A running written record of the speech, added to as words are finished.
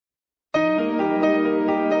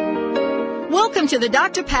Welcome to the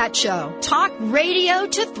Dr. Pat Show. Talk radio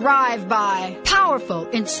to thrive by. Powerful,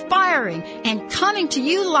 inspiring, and coming to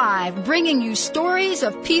you live, bringing you stories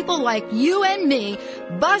of people like you and me,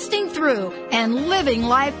 busting through and living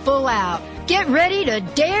life full out. Get ready to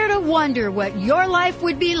dare to wonder what your life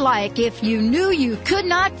would be like if you knew you could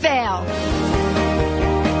not fail.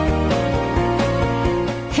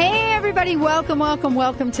 Hey, everybody.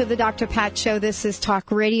 Welcome to the Dr. Pat Show. This is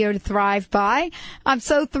Talk Radio to Thrive By. I'm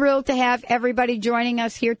so thrilled to have everybody joining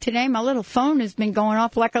us here today. My little phone has been going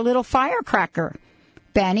off like a little firecracker.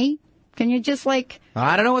 Benny, can you just I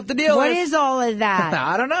don't know what the deal is. What is all of that?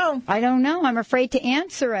 I don't know. I'm afraid to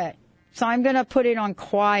answer it. So I'm going to put it on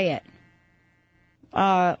quiet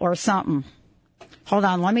or something. Hold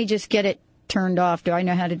on. Let me just get it turned off. Do I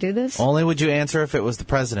know how to do this? Only would you answer if it was the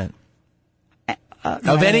president.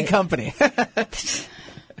 Of any company.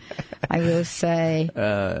 I will say,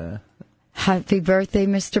 happy birthday,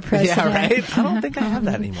 Mr. President. Yeah, right? I don't think I have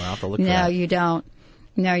that anymore. I'll have to look for that. No, you don't.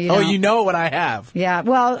 No, you don't. Oh, you know what I have. Yeah,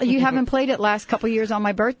 well, you haven't played it last couple years on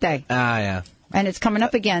my birthday. Ah, yeah. And it's coming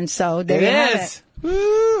up again, so there you have it.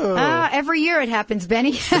 Woo. Every year it happens,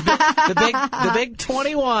 Benny. the big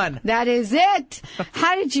 21. That is it.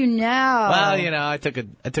 How did you know? Well, I took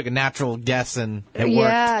a natural guess and it worked.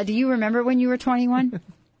 Yeah. Do you remember when you were 21?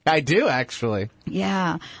 I do, actually.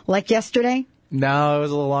 Yeah. Like yesterday? No, it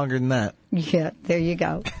was a little longer than that. Yeah, there you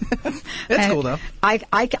go. It's cool, though.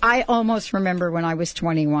 I almost remember when I was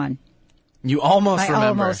 21. You almost remember? I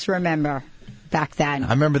almost remember back then.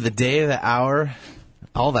 I remember the day, the hour,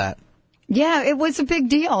 all that. Yeah, it was a big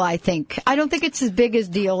deal, I think. I don't think it's as big a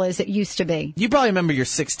deal as it used to be. You probably remember your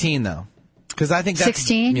 16, though. Because I think that's...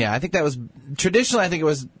 16? Yeah, I think that was... Traditionally, I think it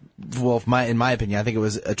was... Well, in my opinion, I think it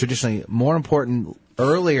was traditionally more important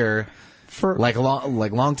earlier... For a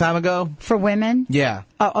long time ago? For women? Yeah.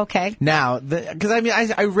 Oh, okay. Now, because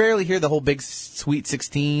I rarely hear the whole big sweet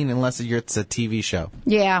 16 unless it's a TV show.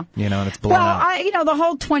 Yeah. And it's blown out. Well, the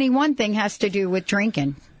whole 21 thing has to do with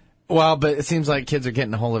drinking. Well, but it seems like kids are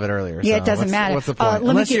getting a hold of it earlier. Yeah, so it doesn't matter. What's the point?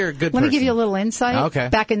 Unless you're a good person. Let me give you a little insight. Okay.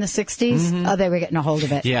 Back in the 60s, they were getting a hold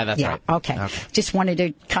of it. Yeah, that's right. Okay. Just wanted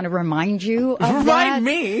to kind of remind you of that. Remind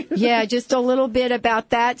me? Yeah, just a little bit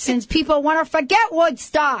about that since people want to forget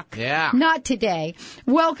Woodstock. Yeah. Not today.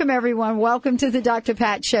 Welcome, everyone. Welcome to the Dr.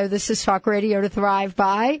 Pat Show. This is Talk Radio to Thrive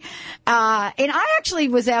By. And I actually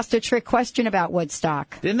was asked a trick question about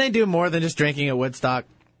Woodstock. Didn't they do more than just drinking at Woodstock?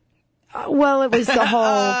 Well, it was the whole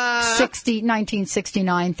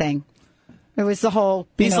 1969 thing. It was the whole...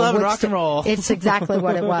 Peace, love, and rock and roll. It's exactly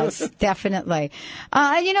what it was, definitely.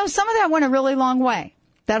 Some of that went a really long way,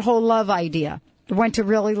 that whole love idea. Went a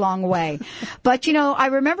really long way. But, I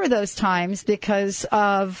remember those times because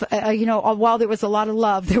of, while there was a lot of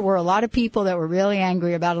love, there were a lot of people that were really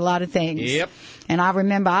angry about a lot of things. Yep. And I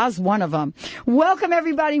remember I was one of them. Welcome,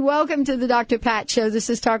 everybody. Welcome to the Dr. Pat Show. This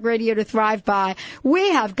is Talk Radio to Thrive By.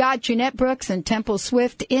 We have got Jeanette Brooks and Temple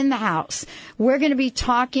Swift in the house. We're going to be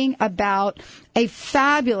talking about a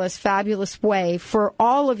fabulous, fabulous way for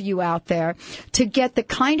all of you out there to get the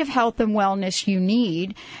kind of health and wellness you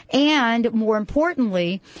need, and more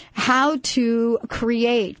importantly, how to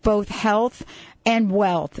create both health and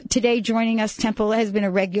wealth. Today, joining us, Temple has been a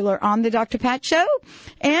regular on the Dr. Pat Show,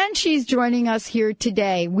 and she's joining us here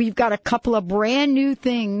today. We've got a couple of brand new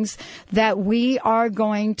things that we are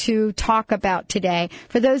going to talk about today.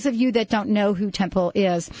 For those of you that don't know who Temple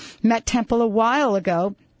is, met Temple a while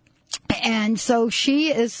ago. And so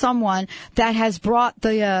she is someone that has brought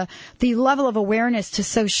the level of awareness to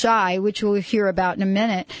Xoai, which we'll hear about in a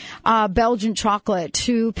minute, Belgian chocolate,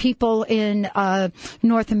 to people in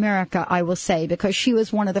North America, I will say, because she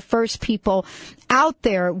was one of the first people out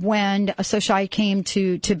there when Xoai came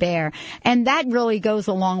to bear. And that really goes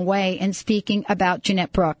a long way in speaking about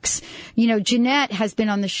Jeanette Brooks. Jeanette has been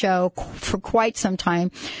on the show for quite some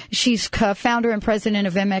time. She's co-founder and president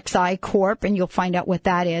of MXI Corp, and you'll find out what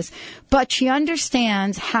that is. But she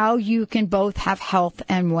understands how you can both have health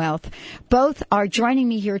and wealth. Both are joining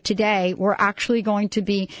me here today. We're actually going to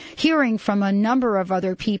be hearing from a number of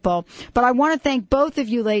other people. But I want to thank both of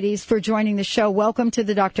you ladies for joining the show. Welcome to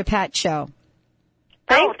the Dr. Pat Show.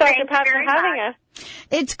 Thanks, Dr. Pat, for having us.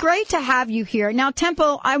 It's great to have you here. Now,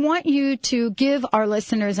 Temple, I want you to give our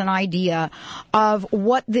listeners an idea of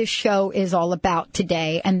what this show is all about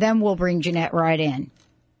today, and then we'll bring Jeanette right in.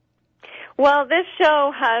 Well, this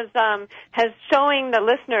show has showing the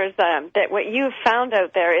listeners that what you've found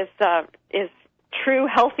out there is true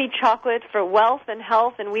healthy chocolate for wealth and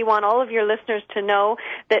health, and we want all of your listeners to know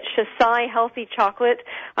that Xoai Healthy Chocolate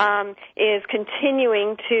is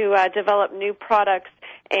continuing to develop new products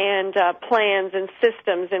and plans and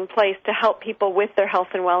systems in place to help people with their health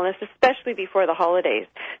and wellness, especially before the holidays.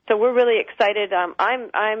 So we're really excited.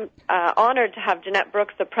 I'm honored to have Jeanette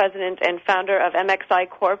Brooks, the president and founder of MXI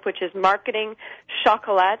Corp., which is marketing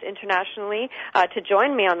chocolate internationally, to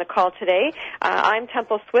join me on the call today. I'm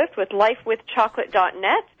Temple Swift with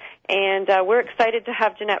LifeWithChocolate.net. And we're excited to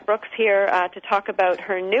have Jeanette Brooks here to talk about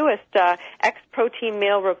her newest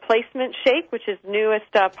ProteinMeal replacement shake, which is newest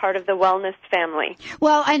part of the wellness family.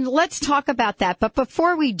 Well, and let's talk about that. But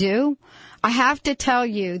before we do, I have to tell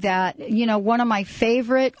you that, one of my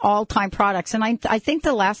favorite all-time products, and I think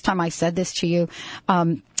the last time I said this to you,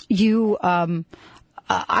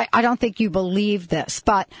 I don't think you believe this,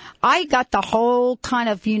 but I got the whole kind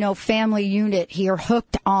of, family unit here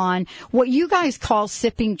hooked on what you guys call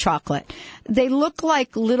sipping chocolate. They look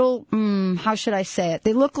like little, how should I say it?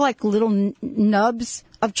 They look like little nubs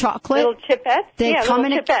of chocolate. Little chipettes? They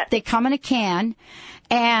come in a can.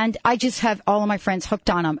 And I just have all of my friends hooked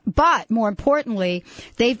on them. But more importantly,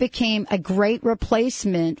 they became a great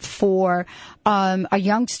replacement for a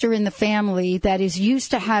youngster in the family that is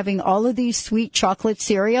used to having all of these sweet chocolate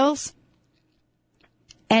cereals.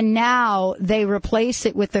 And now they replace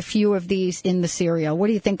it with a few of these in the cereal. What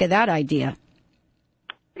do you think of that idea?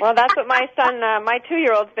 Well, that's what my son, my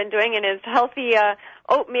 2-year-old's been doing in his healthy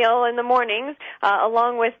oatmeal in the mornings,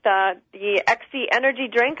 along with the XC energy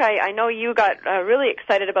drink. I know you got really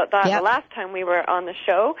excited about that the last time we were on the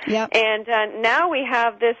show. Yep. And now we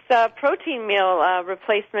have this ProteinMeal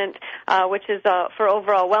replacement, which is for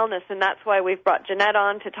overall wellness, and that's why we've brought Jeanette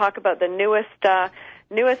on to talk about the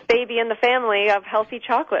newest baby in the family of healthy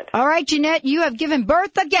chocolate. All right, Jeanette, you have given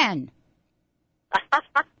birth again.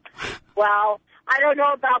 Well, I don't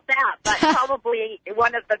know about that, but probably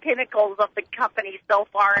one of the pinnacles of the company so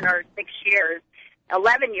far in our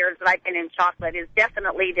 11 years that I've been in chocolate is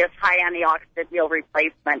definitely this high antioxidant meal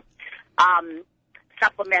replacement,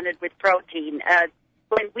 supplemented with protein.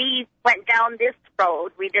 When we went down this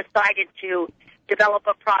road, we decided to develop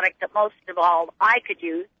a product that most of all I could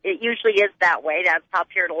use. It usually is that way. That's how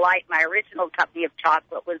Pure Delight, my original company of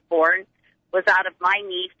chocolate, was born, was out of my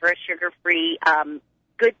need for a sugar-free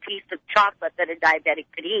good piece of chocolate that a diabetic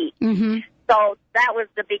could eat. Mm-hmm. So that was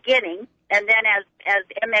the beginning. And then as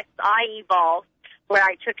MXI evolved, where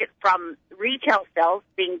I took it from retail cells,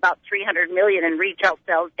 being about 300 million in retail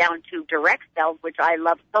cells, down to direct cells, which I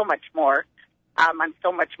love so much more. I'm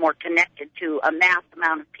so much more connected to a mass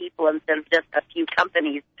amount of people instead of just a few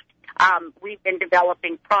companies. We've been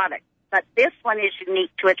developing products. But this one is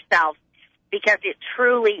unique to itself because it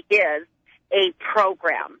truly is a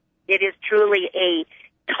program. It is truly a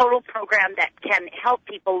total program that can help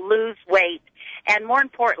people lose weight and, more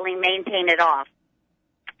importantly, maintain it off.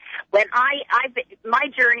 When my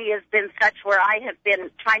journey has been such where I have been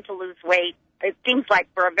trying to lose weight, it seems like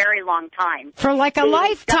for a very long time. For like a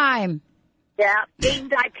lifetime. Being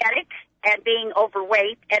diabetic and being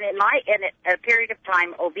overweight and in a period of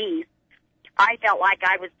time obese, I felt like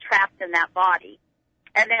I was trapped in that body.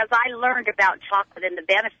 And as I learned about chocolate and the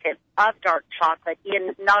benefits of dark chocolate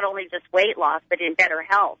in not only just weight loss, but in better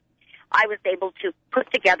health, I was able to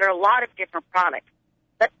put together a lot of different products.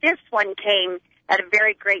 But this one came at a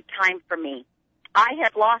very great time for me. I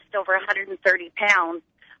had lost over 130 pounds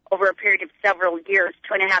over a period of several years,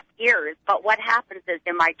 2.5 years. But what happens is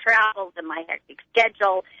in my travels, in my hectic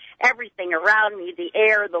schedule, everything around me, the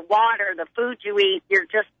air, the water, the food you eat, you're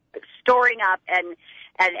just storing up and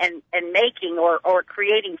making or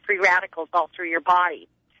creating free radicals all through your body.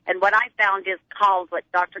 And what I found is called what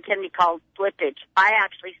Dr. Kennedy calls slippage. I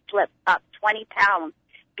actually slipped up 20 pounds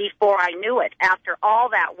before I knew it after all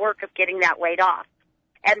that work of getting that weight off.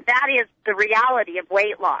 And that is the reality of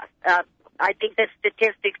weight loss. I think the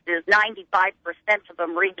statistics is 95% of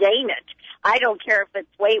them regain it. I don't care if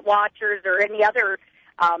it's Weight Watchers or any other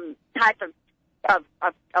type of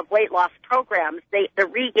weight loss programs. The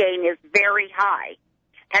regain is very high.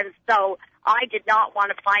 And so I did not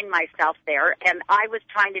want to find myself there, and I was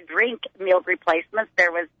trying to drink meal replacements.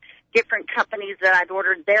 There was different companies that I'd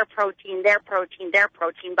ordered their protein.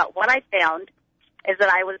 But what I found is that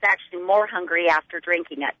I was actually more hungry after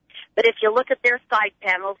drinking it. But if you look at their side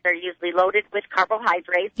panels, they're usually loaded with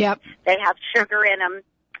carbohydrates. Yep. They have sugar in them.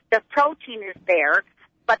 The protein is there,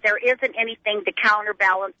 but there isn't anything to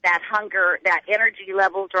counterbalance that hunger, that energy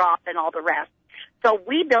level drop, and all the rest. So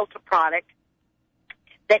we built a product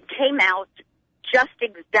that came out just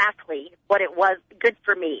exactly what it was good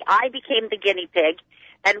for me. I became the guinea pig,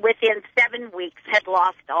 and within 7 weeks had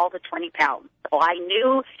lost all the 20 pounds. So I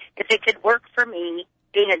knew if it could work for me,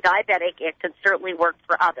 being a diabetic, it could certainly work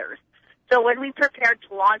for others. So when we prepared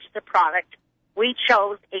to launch the product, we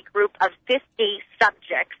chose a group of 50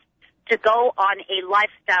 subjects to go on a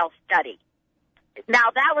lifestyle study.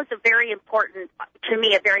 Now, that was a very important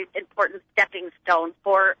stepping stone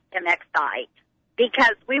for MXI,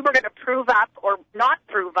 because we were going to prove up or not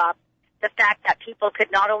prove up the fact that people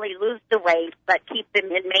could not only lose the weight, but keep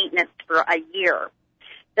them in maintenance for a year.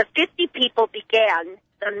 The 50 people began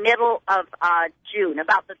the middle of June,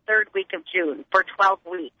 about the third week of June, for 12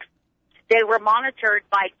 weeks. They were monitored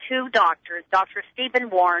by two doctors, Dr. Stephen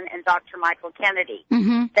Warren and Dr. Michael Kennedy.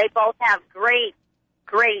 Mm-hmm. They both have great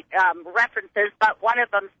references, but one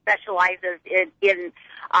of them specializes in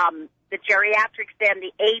the geriatrics and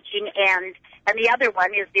the aging end, and the other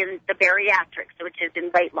one is in the bariatrics, which is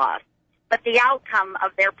in weight loss. But the outcome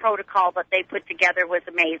of their protocol that they put together was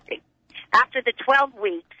amazing. After the 12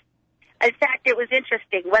 weeks, in fact, it was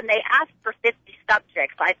interesting. When they asked for 50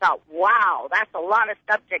 subjects, I thought, wow, that's a lot of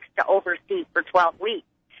subjects to oversee for 12 weeks.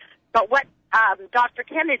 But what Dr.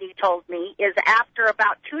 Kennedy told me is after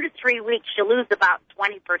about 2 to 3 weeks, you lose about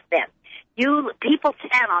 20%. People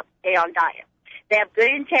cannot stay on diet. They have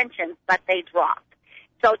good intentions, but they drop.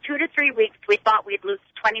 So 2 to 3 weeks, we thought we'd lose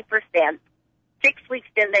 20%. 6 weeks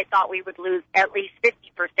in, they thought we would lose at least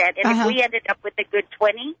 50%. And if we ended up with a good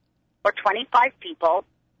 20 or 25 people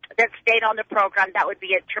that stayed on the program, that would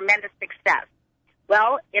be a tremendous success.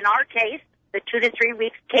 Well, in our case, the 2 to 3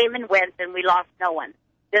 weeks came and went, and we lost no one.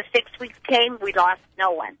 The 6 weeks came, we lost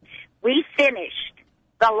no one. We finished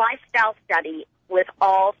the lifestyle study with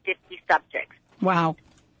all 50 subjects. Wow.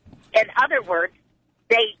 In other words,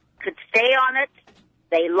 they could stay on it,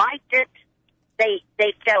 they liked it, they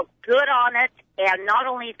felt good on it, and not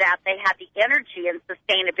only that, they had the energy and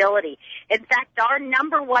sustainability. In fact, our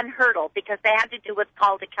number one hurdle, because they had to do what's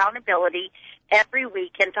called accountability every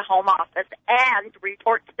week into home office and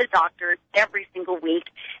report to the doctors every single week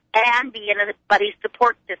and be in a buddy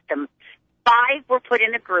support system. 5 were put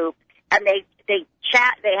in a group, and they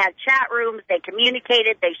had chat rooms, they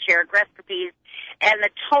communicated, they shared recipes, and a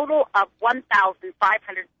total of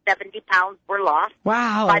 1,570 pounds were lost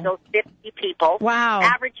by those 50 people. Wow.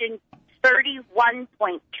 Averaging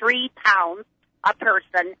 31.3 pounds a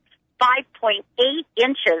person, 5.8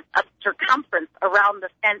 inches of circumference around the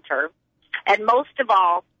center, and most of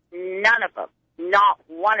all, none of them, not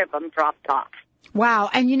one of them dropped off. Wow.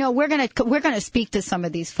 And, you know, we're going to speak to some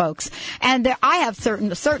of these folks. And I have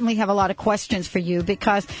certainly have a lot of questions for you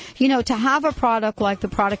because, you know, to have a product like the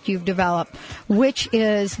product you've developed, which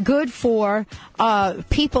is good for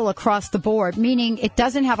people across the board, meaning it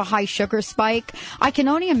doesn't have a high sugar spike, I can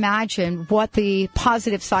only imagine what the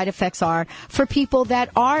positive side effects are for people that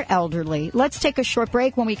are elderly. Let's take a short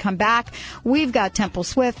break. When we come back, we've got Temple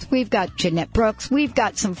Swift, we've got Jeanette Brooks, we've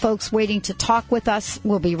got some folks waiting to talk with us.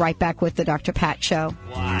 We'll be right back with the Dr. Pat Show.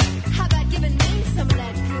 How about giving me some of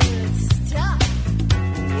that good stuff?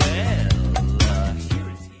 Well, here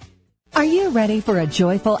it is. Are you ready for a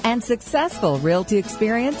joyful and successful realty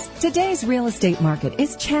experience? Today's real estate market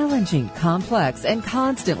is challenging, complex, and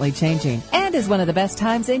constantly changing, and is one of the best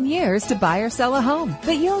times in years to buy or sell a home.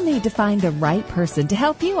 But you'll need to find the right person to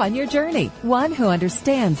help you on your journey, one who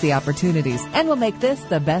understands the opportunities and will make this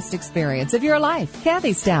the best experience of your life.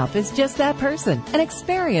 Kathy Staup is just that person, an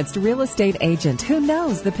experienced real estate agent who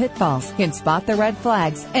knows the pitfalls, can spot the red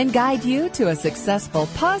flags, and guide you to a successful,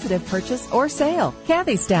 positive purchase or sale.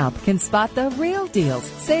 Kathy Staup can spot the real deals,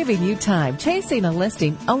 saving you time chasing a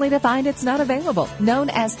listing only to find it's not available. Known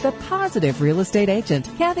as the Positive Real Estate Agent,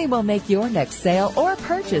 Kathy will make your next sale or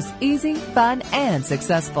purchase easy, fun, and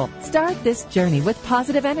successful. Start this journey with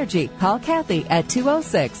positive energy. Call Kathy at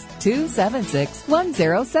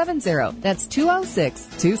 206-276-1070. That's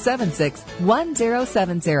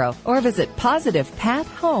 206-276-1070. Or visit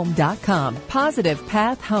PositivePathHome.com.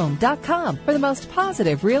 PositivePathHome.com for the most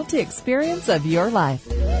positive realty experience of your life.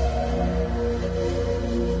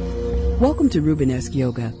 Welcome to Rubenesque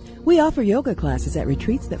Yoga. We offer yoga classes at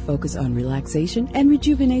retreats that focus on relaxation and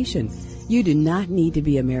rejuvenation. You do not need to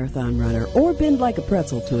be a marathon runner or bend like a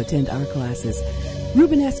pretzel to attend our classes.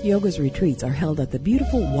 Rubenesque Yoga's retreats are held at the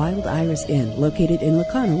beautiful Wild Iris Inn located in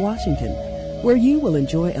Lacana, Washington, where you will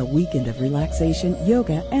enjoy a weekend of relaxation,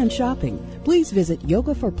 yoga, and shopping. Please visit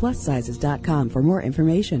yogaforplussizes.com for more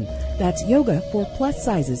information. That's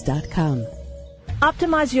yogaforplussizes.com.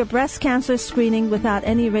 Optimize your breast cancer screening without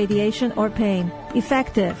any radiation or pain.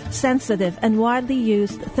 Effective, sensitive, and widely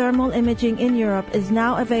used thermal imaging in Europe is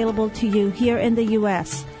now available to you here in the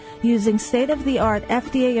U.S. Using state-of-the-art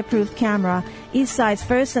FDA-approved camera, Eastside's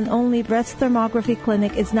first and only breast thermography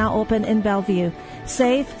clinic is now open in Bellevue.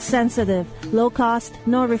 Safe, sensitive, low cost,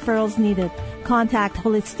 no referrals needed. Contact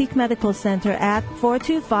Holistic Medical Center at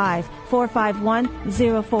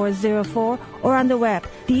 425-451-0404 or on the web,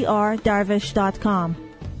 drdarvish.com.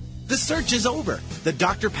 The search is over. The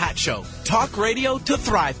Dr. Pat Show, talk radio to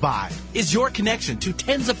thrive by, is your connection to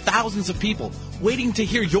tens of thousands of people waiting to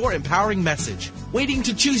hear your empowering message, waiting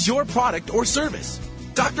to choose your product or service.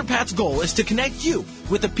 Dr. Pat's goal is to connect you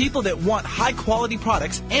with the people that want high-quality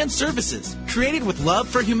products and services created with love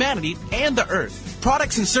for humanity and the earth.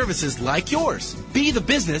 Products and services like yours. Be the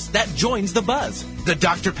business that joins the buzz. The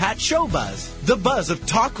Dr. Pat Show buzz. The buzz of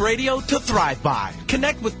talk radio to thrive by.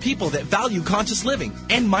 Connect with people that value conscious living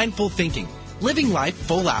and mindful thinking. Living life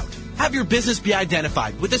full out. Have your business be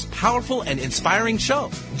identified with this powerful and inspiring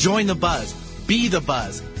show. Join the buzz. Be the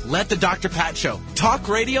buzz. Let the Dr. Pat Show, talk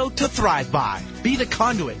radio to thrive by. Be the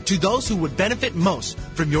conduit to those who would benefit most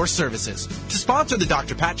from your services. To sponsor the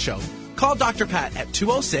Dr. Pat Show, call Dr. Pat at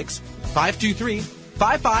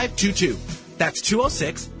 206-523-5522. That's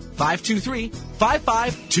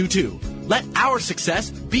 206-523-5522. Let our success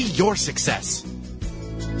be your success.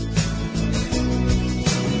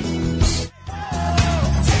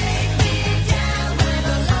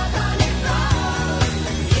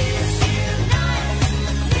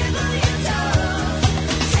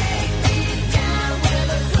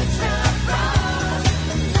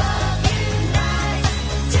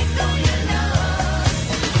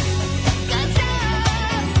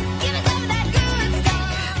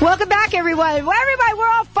 Welcome back, everyone. Well, everybody, we're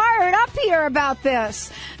all fired up here about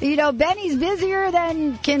this. You know, Benny's busier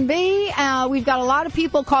than can be. We've got a lot of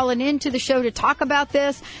people calling into the show to talk about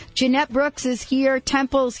this. Jeanette Brooks is here.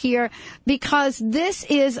 Temple's here. Because this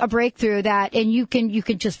is a breakthrough that, and you can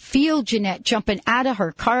just feel Jeanette jumping out of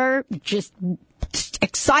her car, just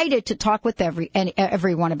excited to talk with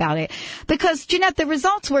everyone about it. Because, Jeanette, the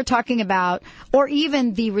results we're talking about, or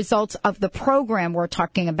even the results of the program we're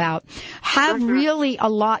talking about, have really a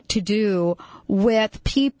lot to do with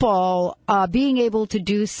people being able to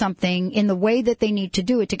do something in the way that they need to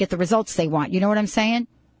do it to get the results they want. You know what I'm saying?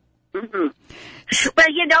 Mm-hmm. Well,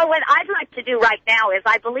 you know what I'd like to do right now is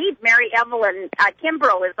I believe Mary Evelyn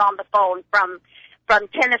Kimbrough is on the phone from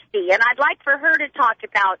Tennessee, and I'd like for her to talk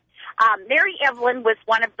about Mary Evelyn was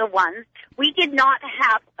one of the ones. We did not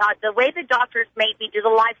have, the way the doctors made me do the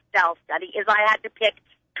lifestyle study is I had to pick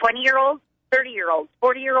 20-year-olds, 30-year-olds,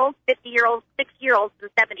 40-year-olds, 50-year-olds, 60-year-olds, and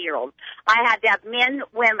 70-year-olds. I had to have men,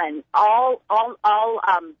 women, all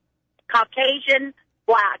Caucasian,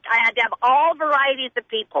 black. I had to have all varieties of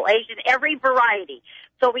people, Asian, every variety,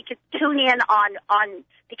 so we could tune in on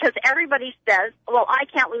because everybody says, well, I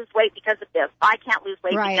can't lose weight because of this. I can't lose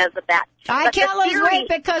weight because of that. I can't lose weight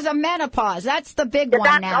because of menopause. That's the big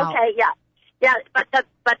one now. Okay, yeah. Yeah, but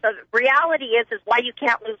the reality is why you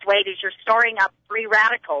can't lose weight is you're storing up free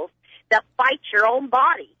radicals that fight your own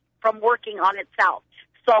body from working on itself.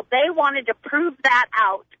 So they wanted to prove that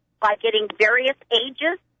out by getting various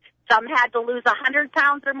ages. Some had to lose 100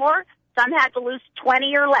 pounds or more. Some had to lose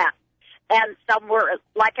 20 or less. And some were,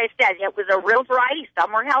 like I said, it was a real variety.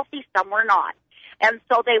 Some were healthy, some were not. And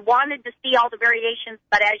so they wanted to see all the variations,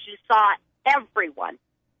 but as you saw, everyone,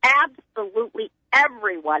 absolutely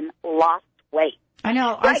everyone lost weight. I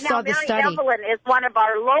know. I saw the study. Mary Evelyn is one of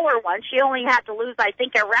our lower ones. She only had to lose, I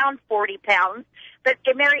think, around 40 pounds. But,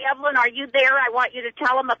 Mary Evelyn, are you there? I want you to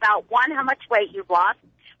tell them about, one, how much weight you've lost,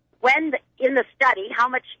 when in the study, how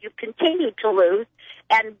much you've continued to lose,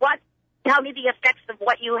 and tell me the effects of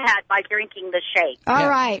what you had by drinking the shake. All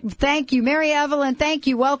right. Thank you. Mary Evelyn, thank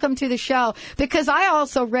you. Welcome to the show. Because I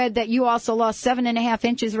also read that you also lost 7.5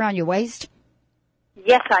 inches around your waist.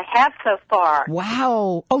 Yes, I have so far.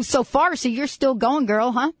 Wow. Oh, so far. So you're still going,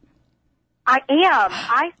 girl, huh? I am.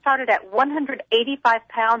 I started at 185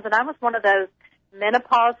 pounds, and I was one of those,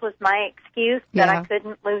 menopause was my excuse that I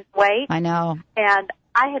couldn't lose weight. I know. And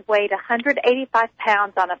I had weighed 185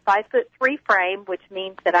 pounds on a 5'3" frame, which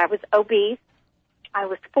means that I was obese. I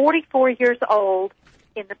was 44 years old.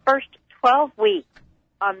 In the first 12 weeks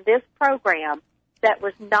on this program, that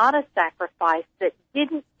was not a sacrifice, that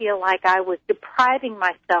didn't feel like I was depriving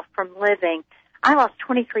myself from living. I lost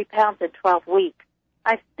 23 pounds in 12 weeks.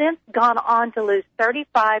 I've since gone on to lose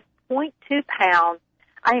 35.2 pounds.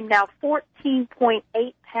 I am now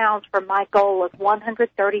 14.8 pounds from my goal of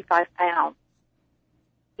 135 pounds.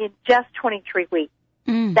 In just 23 weeks.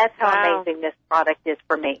 That's how amazing this product is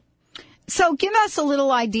for me. So give us a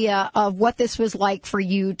little idea of what this was like for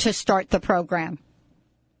you to start the program.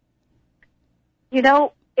 You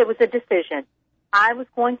know, it was a decision. I was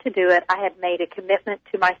going to do it. I had made a commitment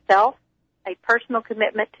to myself, a personal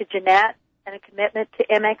commitment to Jeanette, and a commitment to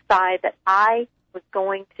MXI that I was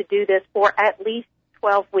going to do this for at least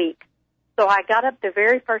 12 weeks. So I got up the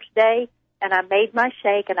very first day, and I made my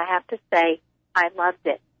shake, and I have to say, I loved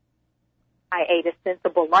it. I ate a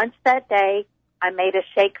sensible lunch that day. I made a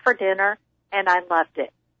shake for dinner, and I loved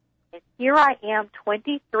it. And here I am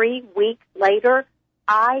 23 weeks later.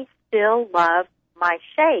 I still love my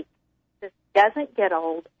shake. This doesn't get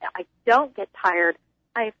old. I don't get tired.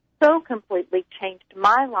 I have so completely changed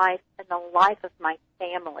my life and the life of my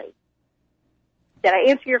family. Did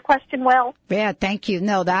I answer your question well? Yeah, thank you.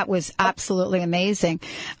 No, that was absolutely amazing.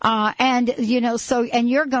 And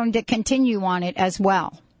you're going to continue on it as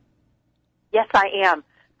well. Yes, I am.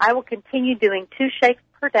 I will continue doing 2 shakes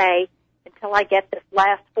per day until I get this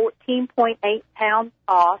last 14.8 pounds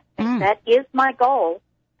off. And that is my goal.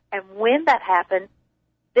 And when that happens,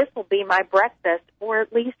 this will be my breakfast, or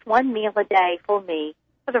at least one meal a day for me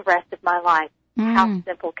for the rest of my life. How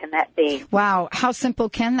simple can that be? Wow, how simple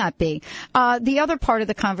can that be? The other part of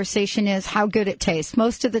the conversation is how good it tastes.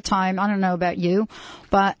 Most of the time, I don't know about you,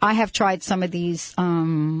 but I have tried some of these,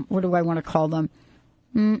 what do I want to call them?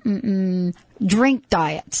 Drink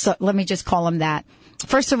diets. So let me just call them that.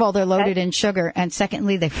 First of all, they're loaded in sugar, and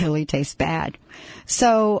secondly, they really taste bad.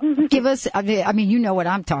 So give us, I mean, you know what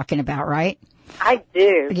I'm talking about, right? I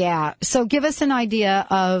do. Yeah. So give us an idea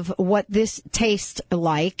of what this tastes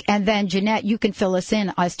like, and then, Jeanette, you can fill us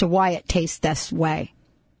in as to why it tastes this way.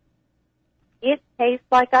 It tastes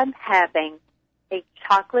like I'm having a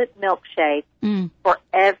chocolate milkshake for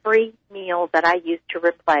every meal that I use to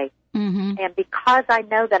replace. And because I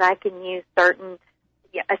know that I can use certain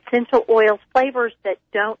essential oils, flavors that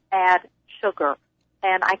don't add sugar,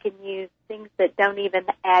 and I can use things that don't even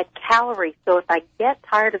add calories. So if I get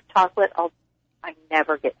tired of chocolate, I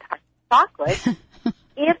never get tired of chocolate.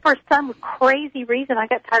 If for some crazy reason I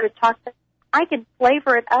got tired of chocolate, I can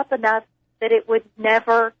flavor it up enough that it would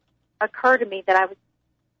never occur to me that I would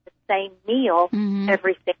eat the same meal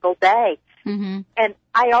every single day. And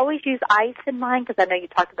I always use ice in mine because I know you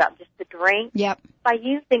talked about just the drink. Yep. By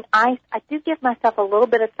using ice, I do give myself a little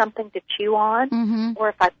bit of something to chew on. Or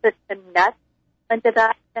if I put some nuts into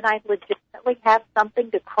that, then I legitimately have something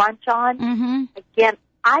to crunch on. Again,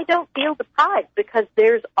 I don't feel deprived because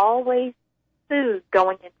there's always food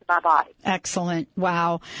going into my body. Excellent.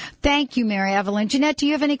 Wow. Thank you, Mary Evelyn. Jeanette, do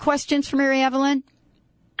you have any questions for Mary Evelyn?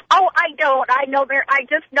 Oh, I don't. I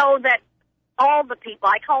just know that all the people,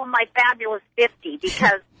 I call them my fabulous 50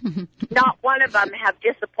 because not one of them have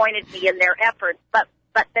disappointed me in their efforts, but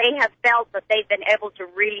they have felt that they've been able to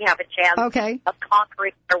really have a chance of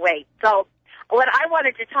conquering their weight. So what I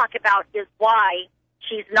wanted to talk about is why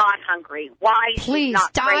she's not hungry. Why she's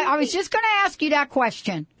not crazy. I was just going to ask you that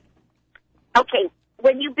question. Okay,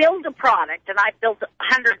 when you build a product, and I've built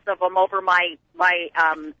hundreds of them over my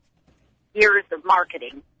years of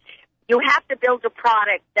marketing, you have to build a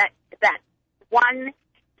product that one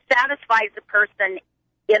satisfies the person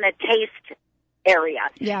in a taste area.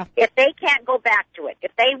 Yeah. If they can't go back to it,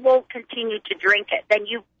 if they won't continue to drink it, then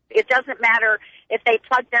it doesn't matter if they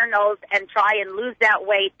plug their nose and try and lose that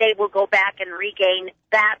weight, they will go back and regain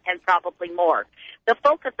that and probably more. The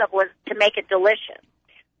focus was to make it delicious,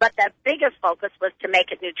 but the biggest focus was to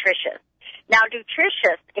make it nutritious. Now,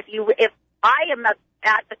 nutritious, if I am an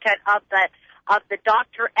advocate of the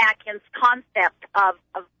Dr. Atkins concept of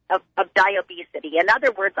diabesity. In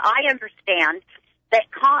other words, I understand that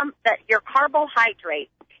your carbohydrate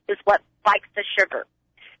is what spikes the sugar.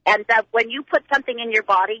 And that when you put something in your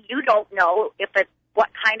body, you don't know what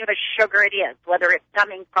kind of a sugar it is, whether it's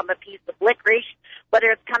coming from a piece of licorice, whether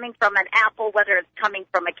it's coming from an apple, whether it's coming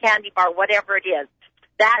from a candy bar, whatever it is.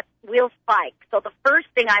 That will spike. So the first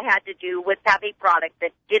thing I had to do was have a product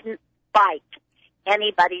that didn't spike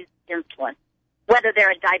anybody's insulin, whether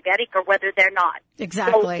they're a diabetic or whether they're not.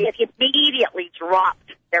 Exactly. So it immediately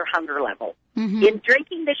dropped their hunger level. In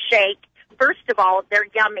drinking the shake, first of all, they're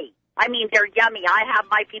yummy. I mean, they're yummy. I have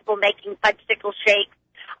my people making fudgesicle shakes,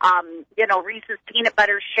 Reese's peanut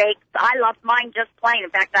butter shakes. I love mine just plain. In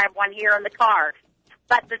fact, I have one here in the car.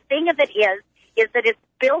 But the thing of it is that it's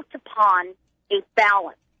built upon a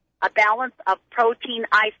balance of protein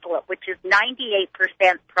isolate, which is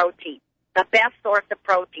 98% protein, the best source of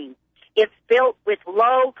protein. It's built with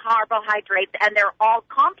low carbohydrates, and they're all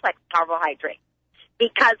complex carbohydrates.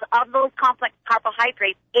 Because of those complex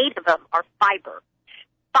carbohydrates, 8 of them are fiber.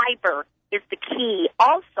 Fiber is the key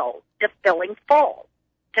also to feeling full,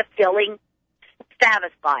 to feeling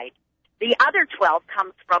satisfied. The other 12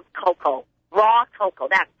 comes from cocoa, raw cocoa.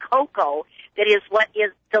 That cocoa that is what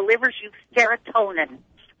delivers you serotonin,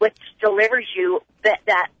 which delivers you the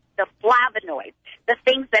flavonoids, the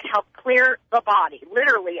things that help clear the body,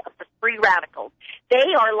 literally, of the free radicals.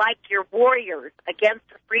 They are like your warriors against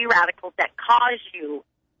the free radicals that cause you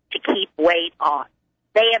to keep weight on.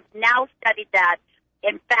 They have now studied that.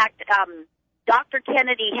 In fact, Dr.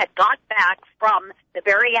 Kennedy had got back from the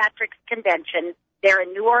bariatrics convention there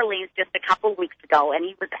in New Orleans just a couple of weeks ago, and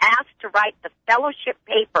he was asked to write the fellowship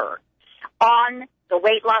paper on the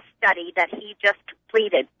weight loss study that he just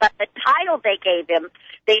completed. But the title they gave him,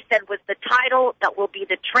 they said, was the title that will be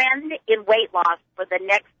the trend in weight loss for the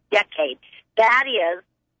next decade. That is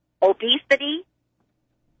obesity,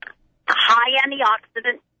 high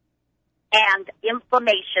antioxidant, and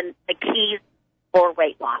inflammation, the keys for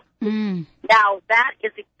weight loss. Now, that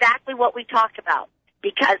is exactly what we talk about,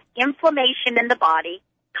 because inflammation in the body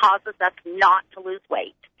causes us not to lose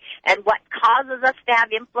weight. And what causes us to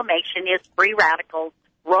have inflammation is free radicals,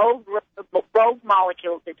 rogue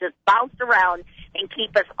molecules that just bounce around and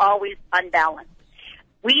keep us always unbalanced.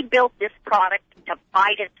 We built this product to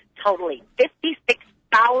fight it totally.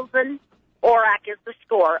 56,000 ORAC is the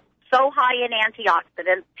score, so high in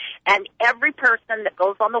antioxidants, and every person that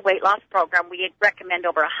goes on the weight loss program, we recommend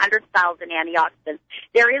over 100,000 antioxidants.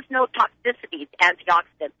 There is no toxicity to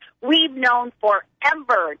antioxidants. We've known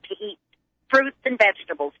forever to eat fruits and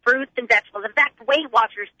vegetables. In fact, Weight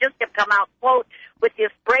Watchers just have come out, quote, with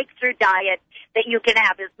this breakthrough diet that you can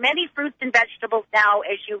have as many fruits and vegetables now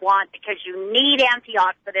as you want because you need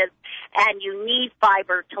antioxidants and you need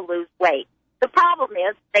fiber to lose weight. The problem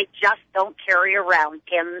is they just don't carry around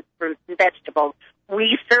 10 fruits and vegetables.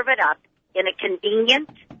 We serve it up in a convenient,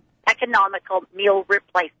 economical meal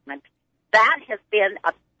replacement. That has been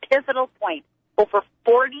a pivotal point. Over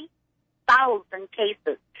 40,000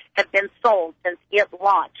 cases have been sold since it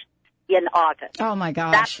launched in August. Oh, my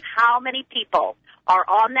gosh. That's how many people are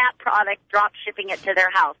on that product, drop shipping it to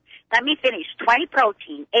their house. Let me finish. 20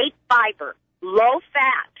 protein, 8 fiber, low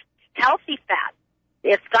fat, healthy fat.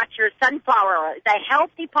 It's got your sunflower oil. It's a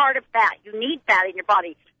healthy part of fat. You need fat in your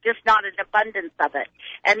body, just not an abundance of it.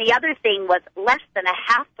 And the other thing was less than a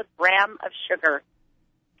half a gram of sugar.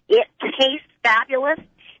 It tastes fabulous,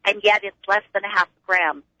 and yet it's less than a half a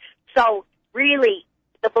gram. So really,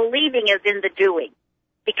 the believing is in the doing.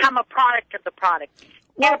 Become a product of the product.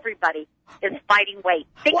 Everybody is fighting weight.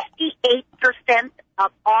 68%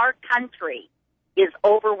 of our country is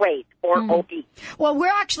overweight or obese. Well,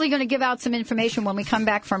 we're actually going to give out some information when we come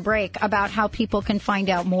back from break about how people can find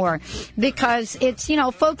out more, because it's,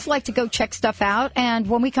 folks like to go check stuff out. And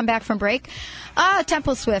when we come back from break,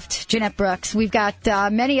 Temple Swift, Jeanette Brooks, we've got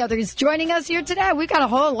many others joining us here today. We've got a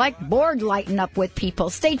whole board lighting up with people.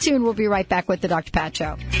 Stay tuned. We'll be right back with the Dr. Pat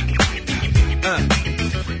Show.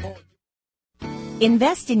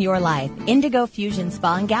 Invest in your life. Indigo Fusion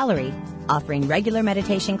Spa and Gallery, offering regular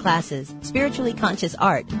meditation classes, spiritually conscious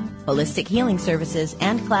art, holistic healing services,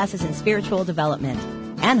 and classes in spiritual development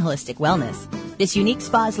and holistic wellness. This unique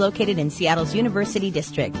spa is located in Seattle's University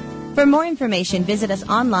District. For more information, visit us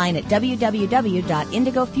online at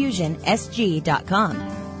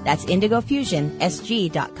www.indigofusionsg.com. That's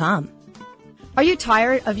indigofusionsg.com. Are you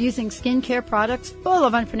tired of using skincare products full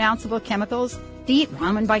of unpronounceable chemicals? Do you eat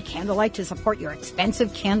ramen by candlelight to support your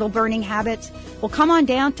expensive candle-burning habits? Well, come on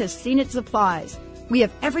down to Jeanette Supplies. We have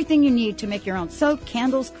everything you need to make your own soap,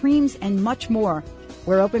 candles, creams, and much more.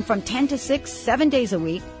 We're open from 10 to 6, 7 days a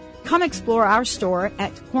week. Come explore our store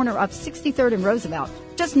at the corner of 63rd and Roosevelt,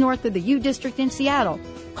 just north of the U District in Seattle.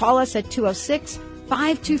 Call us at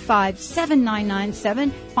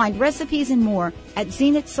 206-525-7997. Find recipes and more at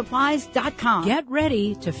zenithsupplies.com. Get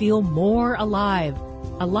ready to feel more alive.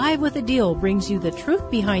 Alive with a Deal brings you the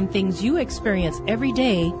truth behind things you experience every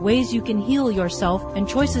day, ways you can heal yourself, and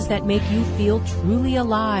choices that make you feel truly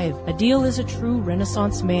alive. A Deal is a true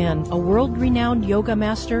Renaissance man, a world-renowned yoga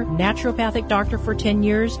master, naturopathic doctor for 10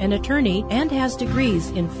 years, an attorney, and has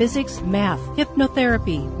degrees in physics, math,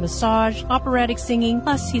 hypnotherapy, massage, operatic singing,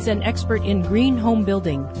 plus he's an expert in green home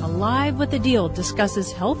building. Alive with a Deal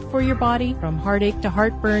discusses health for your body, from heartache to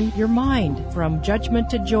heartburn, your mind, from judgment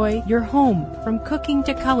to joy, your home, from cooking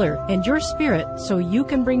to color, and your spirit, so you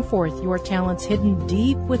can bring forth your talents hidden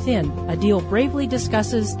deep within. A Deal bravely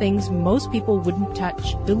discusses things most people wouldn't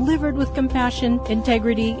touch, delivered with compassion,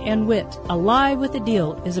 integrity, and wit. Alive with a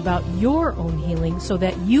Deal is about your own healing so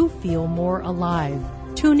that you feel more alive.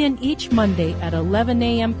 Tune in each Monday at 11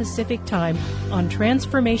 a.m. Pacific Time on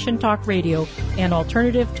Transformation Talk Radio and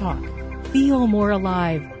Alternative Talk. Feel more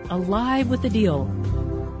alive. Alive with a Deal.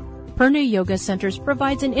 Purna Yoga Centers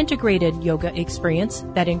provides an integrated yoga experience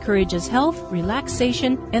that encourages health,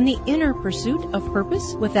 relaxation, and the inner pursuit of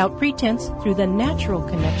purpose without pretense through the natural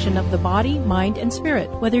connection of the body, mind, and spirit.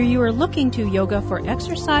 Whether you are looking to yoga for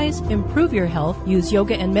exercise, improve your health, use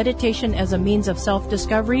yoga and meditation as a means of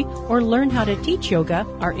self-discovery, or learn how to teach yoga,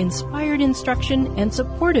 our inspired instruction and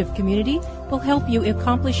supportive community will help you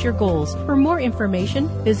accomplish your goals. For more information,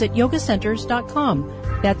 visit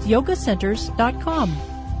yogacenters.com. That's yogacenters.com.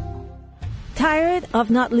 Tired of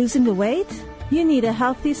not losing the weight? You need a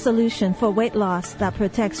healthy solution for weight loss that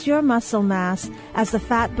protects your muscle mass as the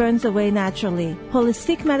fat burns away naturally.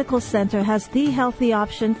 Holistic Medical Center has the healthy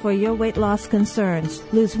option for your weight loss concerns.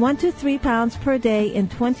 Lose 1 to 3 pounds per day in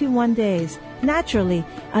 21 days, naturally,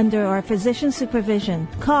 under our physician supervision.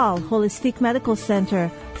 Call Holistic Medical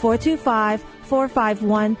Center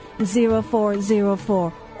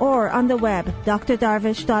 425-451-0404 or on the web,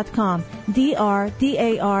 drdarvish.com,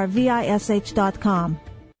 drdarvish.com.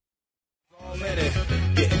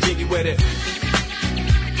 Getting jiggy with it.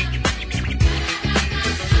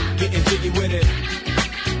 Getting jiggy with it.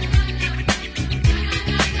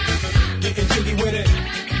 Getting jiggy with it.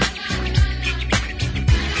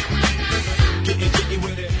 Getting jiggy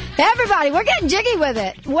with it. Everybody, we're getting jiggy with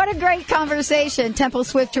it. What a great conversation. Temple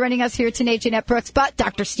Swift joining us here tonight, Jeanette Brooks, but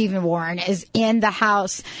Dr. Stephen Warren is in the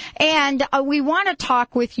house. And we want to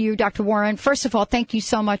talk with you, Dr. Warren. First of all, thank you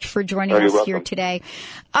so much for joining us here today.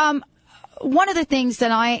 One of the things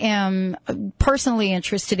that I am personally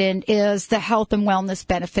interested in is the health and wellness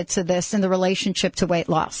benefits of this and the relationship to weight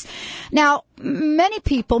loss. Now, many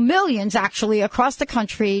people, millions actually, across the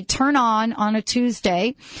country turn on a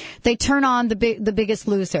Tuesday. They turn on the Biggest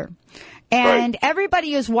Loser. And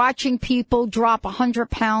everybody is watching people drop 100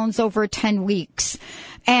 pounds over 10 weeks.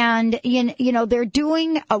 And, you know, they're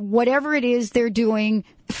doing whatever it is they're doing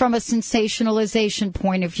from a sensationalization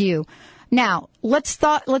point of view. Now, let's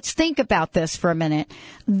think about this for a minute.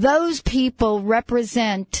 Those people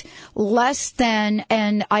represent less than,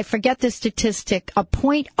 and I forget the statistic, a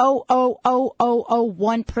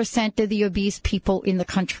 0.00001% of the obese people in the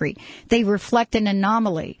country. They reflect an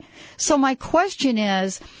anomaly. So my question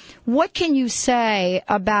is, what can you say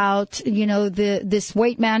about, you know, this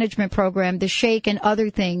weight management program, the shake and other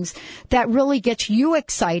things that really gets you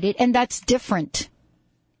excited and that's different?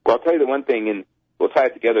 Well, I'll tell you the one thing, and we'll tie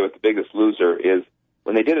it together with the Biggest Loser, is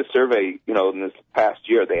when they did a survey, you know, in this past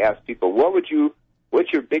year, they asked people, what's your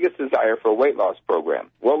biggest desire for a weight loss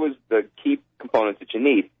program? What was the key components that you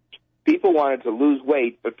need? People wanted to lose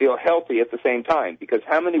weight but feel healthy at the same time, because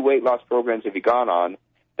how many weight loss programs have you gone on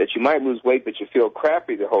that you might lose weight but you feel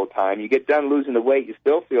crappy the whole time? You get done losing the weight, you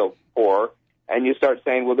still feel poor, and you start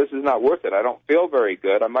saying, well, this is not worth it. I don't feel very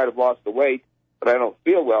good. I might have lost the weight, but I don't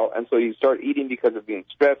feel well, and so you start eating because of being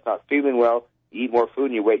stressed, not feeling well. You eat more food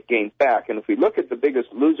and your weight gains back. And if we look at the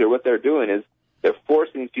Biggest Loser, what they're doing is they're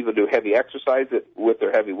forcing these people to do heavy exercise with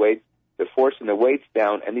their heavy weights. They're forcing their weights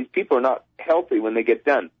down, and these people are not healthy when they get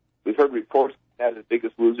done. We've heard reports that the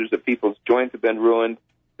Biggest Losers, that people's joints have been ruined.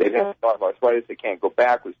 They've had arthritis. They can't go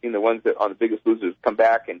back. We've seen the ones that on the Biggest Losers come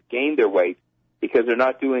back and gain their weight because they're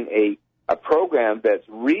not doing a program that's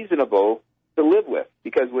reasonable to live with.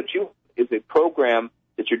 Because what you is a program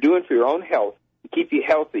that you're doing for your own health to keep you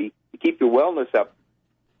healthy, to keep your wellness up.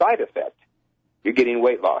 Side effect, you're getting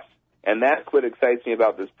weight loss. And that's what excites me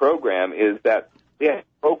about this program, is that we have a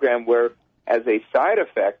program where, as a side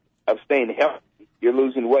effect of staying healthy, you're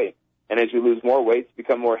losing weight. And as you lose more weight, you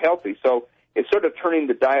become more healthy. So it's sort of turning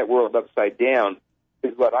the diet world upside down.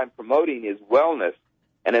 Because what I'm promoting is wellness.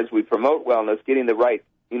 And as we promote wellness, getting the right,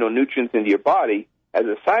 nutrients into your body, as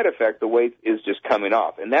a side effect, the weight is just coming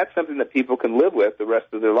off. And that's something that people can live with the rest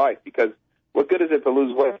of their life, because what good is it to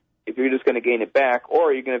lose weight if you're just going to gain it back,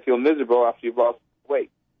 or you're going to feel miserable after you've lost weight?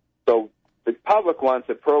 So the public wants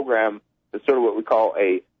a program that's sort of what we call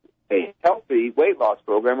a healthy weight loss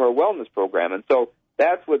program or a wellness program. And so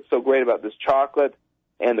that's what's so great about this chocolate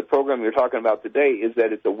and the program you're talking about today, is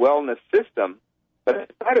that it's a wellness system, but a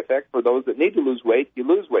side effect for those that need to lose weight, you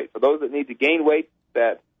lose weight. For those that need to gain weight,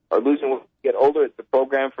 that are losing weight, get older, it's a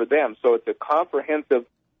program for them. So it's a comprehensive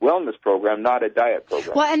wellness program, not a diet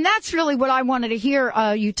program. Well, and that's really what I wanted to hear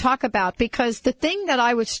you talk about, because the thing that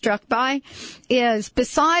I was struck by is,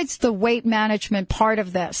 besides the weight management part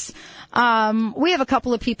of this, we have a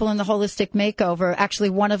couple of people in the Holistic Makeover, actually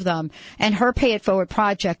one of them, and her Pay It Forward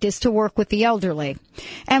project is to work with the elderly.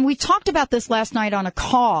 And we talked about this last night on a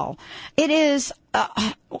call. It is,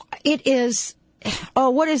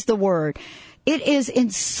 what is the word? It is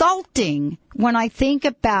insulting when I think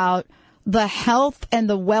about the health and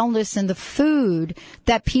the wellness and the food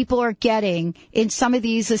that people are getting in some of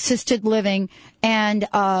these assisted living and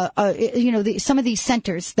some of these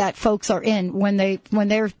centers that folks are in when they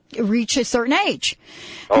reach a certain age.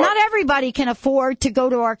 Not everybody can afford to go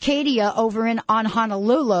to Arcadia over on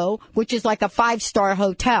Honolulu, which is like a 5-star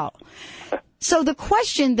hotel. So the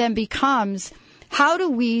question then becomes, how do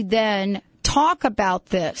we then talk about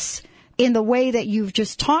this in the way that you've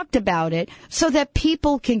just talked about it so that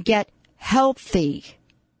people can get healthy?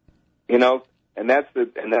 And that's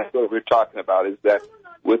what we're talking about, is that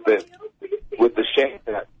with the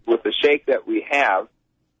shake that we have,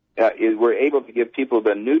 is we're able to give people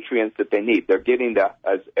the nutrients that they need. They're getting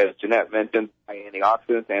as Jeanette mentioned,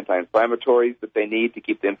 antioxidants, anti-inflammatories that they need to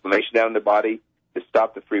keep the inflammation down in the body, to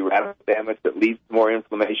stop the free radical damage that leads to more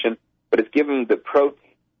inflammation. But it's giving them the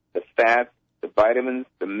protein, the fats, the vitamins,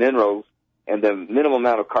 the minerals, and the minimal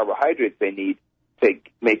amount of carbohydrates they need to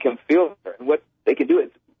make them feel better. And what they can do is,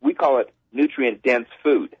 we call it nutrient-dense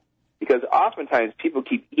food, because oftentimes people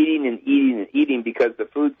keep eating and eating and eating because the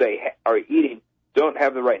foods they are eating don't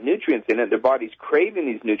have the right nutrients in it. Their body's craving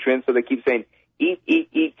these nutrients, so they keep saying,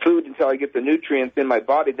 eat food until I get the nutrients in my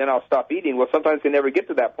body, then I'll stop eating. Well, sometimes they never get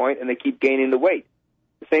to that point, and they keep gaining the weight.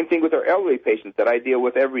 The same thing with our elderly patients that I deal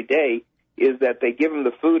with every day, is that they give them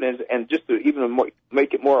the food, and just to even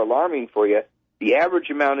make it more alarming for you, the average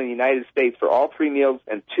amount in the United States for all 3 meals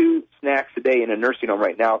and 2 snacks a day in a nursing home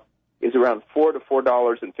right now is around $4 to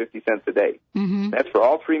 $4.50 a day. Mm-hmm. That's for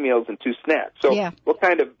all 3 meals and 2 snacks. So what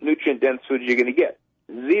kind of nutrient-dense food are you going to get?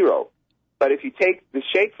 Zero. But if you take the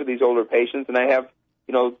shake for these older patients, and I have,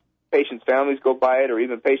 patients' families go by it, or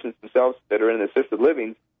even patients themselves that are in assisted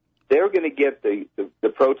living, they're going to get the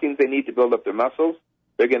proteins they need to build up their muscles.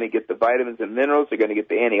 They're going to get the vitamins and minerals. They're going to get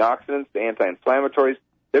the antioxidants, the anti-inflammatories.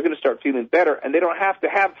 They're going to start feeling better, and they don't have to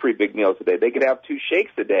have 3 big meals a day. They could have 2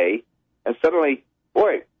 shakes a day, and suddenly,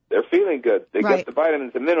 boy, they're feeling good. They get the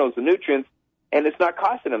vitamins and minerals and nutrients, and it's not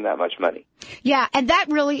costing them that much money. Yeah, and that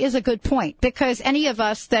really is a good point, because any of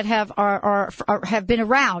us that have been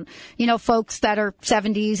around, folks that are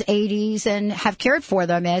 70s, 80s, and have cared for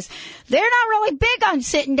them, they're not really big on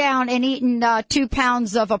sitting down and eating 2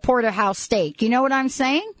 pounds of a porterhouse steak. You know what I'm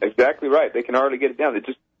saying? Exactly right. They can hardly get it down. It's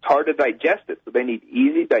just hard to digest it, so they need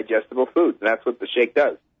easy, digestible foods, and that's what the shake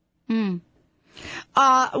does.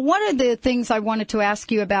 One of the things I wanted to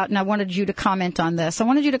ask you about, and I wanted you to comment on this. I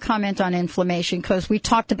wanted you to comment on inflammation, because we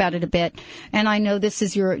talked about it a bit, and I know this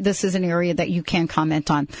is an area that you can comment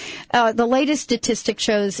on. The latest statistic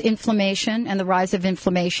shows inflammation and the rise of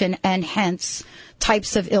inflammation, and hence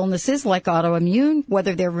types of illnesses like autoimmune,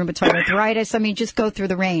 whether they're rheumatoid arthritis, just go through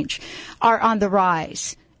the range, are on the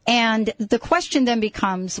rise. And the question then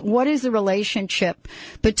becomes, what is the relationship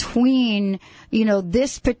between,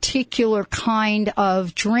 this particular kind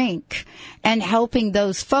of drink and helping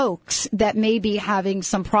those folks that may be having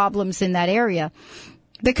some problems in that area?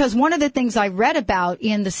 Because one of the things I read about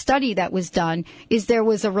in the study that was done is there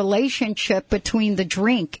was a relationship between the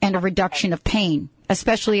drink and a reduction of pain,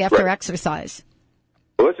 especially after exercise.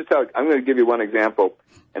 Well, let's just I'm going to give you one example,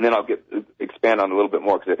 and then I'll expand on it a little bit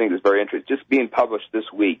more, because I think it's very interesting. Just being published this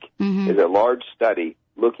week is a large study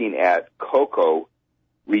looking at cocoa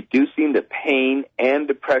reducing the pain and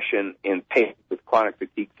depression in patients with chronic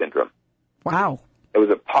fatigue syndrome. Wow. It was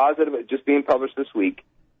a positive, just being published this week,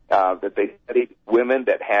 that they studied women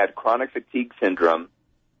that had chronic fatigue syndrome.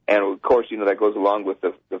 And, of course, that goes along with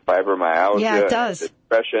the fibromyalgia. Yeah, it does. And the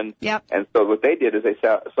depression. Yep. And so what they did is they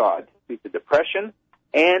saw a decrease in depression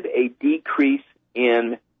and a decrease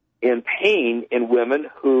in pain in women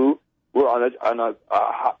who were on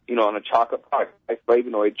a chocolate product, a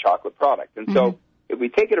flavonoid chocolate product. And so if we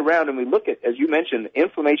take it around and we look at, as you mentioned,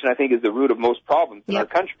 inflammation, I think, is the root of most problems in our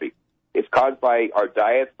country. It's caused by our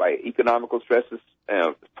diets, by economical stresses,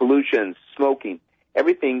 pollution, smoking.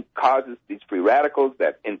 Everything causes these free radicals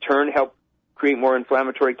that in turn help create more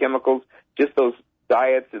inflammatory chemicals. Just those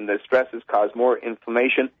diets and the stresses cause more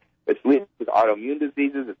inflammation. It's leading to autoimmune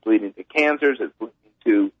diseases. It's leading to cancers. It's leading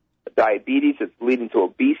to diabetes. It's leading to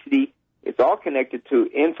obesity. It's all connected to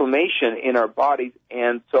inflammation in our bodies.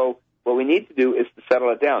 And so what we need to do is to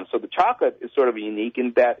settle it down. So the chocolate is sort of unique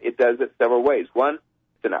in that it does it several ways. One,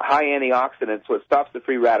 it's a high antioxidant, so it stops the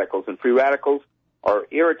free radicals. And free radicals are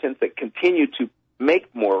irritants that continue to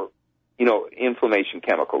make more, inflammation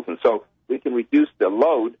chemicals. And so we can reduce the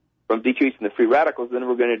load from decreasing the free radicals, then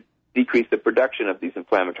we're going to decrease the production of these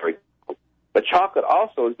inflammatory chemicals. But chocolate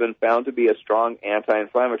also has been found to be a strong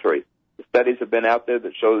anti-inflammatory. The studies have been out there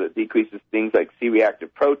that show that it decreases things like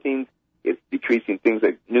C-reactive proteins. It's decreasing things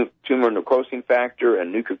like tumor necrosing factor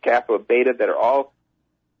and nucleocapillin beta that are all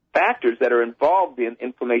factors that are involved in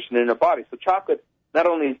inflammation in our body. So chocolate not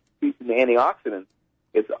only increases the antioxidants,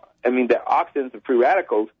 the oxidants and free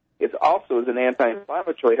radicals, it also is an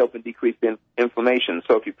anti-inflammatory, helping decrease the inflammation.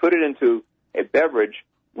 So if you put it into a beverage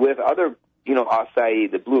with other,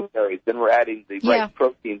 acai, the blueberries, then we're adding the right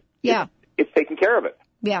protein. Yeah. It's taking care of it.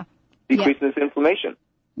 Yeah. Decreasing this inflammation.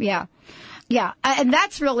 Yeah. Yeah, and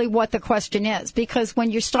that's really what the question is, because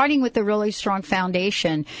when you're starting with a really strong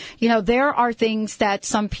foundation, there are things that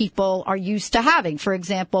some people are used to having. For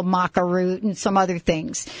example, maca root and some other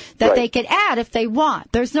things that they could add if they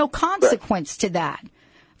want. There's no consequence to that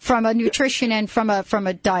from a nutrition and from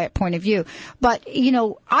a diet point of view. But,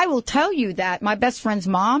 I will tell you that my best friend's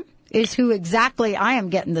mom is who exactly I am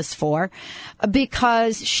getting this for,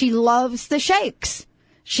 because she loves the shakes.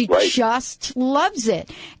 She just loves it.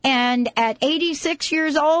 And at 86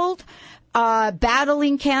 years old,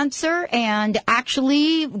 battling cancer, and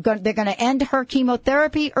actually they're going to end her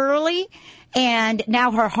chemotherapy early, and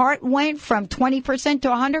now her heart went from 20% to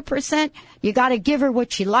 100%. You got to give her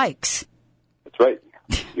what she likes. That's right.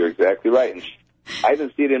 You're exactly right. And I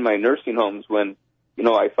even see it in my nursing homes when,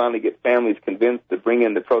 I finally get families convinced to bring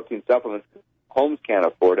in the protein supplements. Homes can't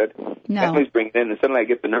afford it. No. Families bring it in, and suddenly I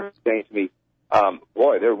get the nurse saying to me,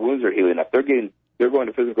 boy, their wounds are healing up. They're going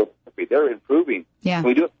to physical therapy. They're improving. Yeah. Can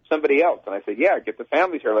we do it for somebody else? And I said, yeah, get the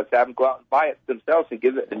families here. Let's have them go out and buy it themselves and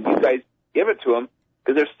give it, and you guys give it to them,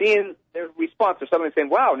 because they're seeing their response. They're suddenly saying,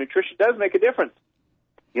 wow, nutrition does make a difference.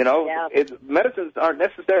 Medicines aren't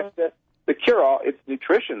necessarily the cure-all. It's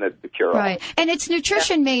nutrition that's the cure-all. Right. And it's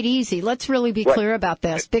nutrition made easy. Let's really be clear about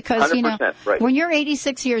this, because, 100%, when you're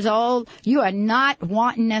 86 years old, you are not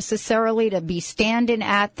wanting necessarily to be standing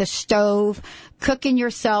at the stove, cooking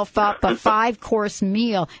yourself up a 5-course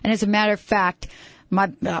meal. And as a matter of fact,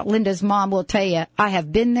 Linda's mom will tell you, I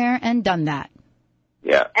have been there and done that.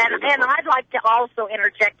 Yeah. And I'd like to also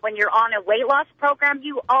interject, when you're on a weight loss program,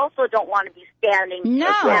 you also don't want to be standing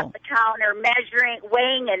at the counter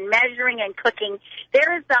weighing and measuring and cooking.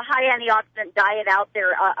 There is a high antioxidant diet out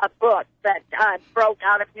there, a book that broke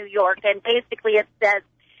out of New York, and basically it says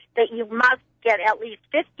that you must get at least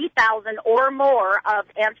 50,000 or more of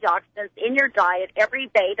antioxidants in your diet every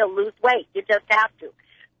day to lose weight. You just have to.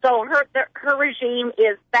 So her regime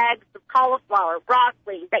is bags of cauliflower,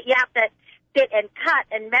 broccoli, that you have to sit and cut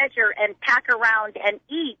and measure and pack around and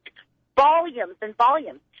eat volumes and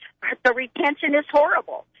volumes. The retention is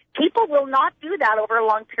horrible. People will not do that over a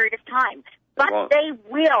long period of time, but they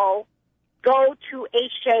will go to a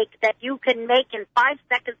shake that you can make in 5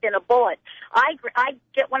 seconds in a bullet. I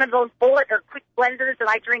get one of those bullet or quick blenders, and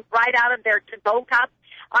I drink right out of their to-go cup.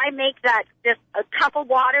 I make that just a cup of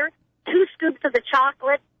water, 2 scoops of the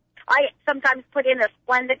chocolate. I sometimes put in a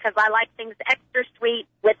Splenda because I like things extra sweet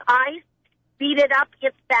with ice. Beat it up,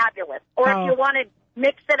 it's fabulous. Or if you want to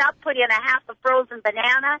mix it up, put in a half a frozen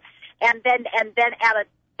banana, and then add a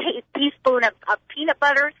teaspoon of peanut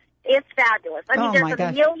butter. It's fabulous. I mean, there's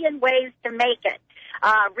a million ways to make it.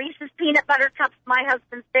 Reese's peanut butter cups, my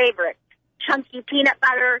husband's favorite. Chunky peanut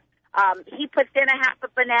butter. He puts in a half a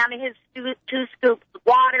banana, his 2 scoops of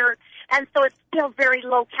water, and so it's still very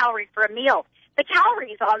low calorie for a meal. The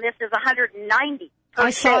calories on this is 190.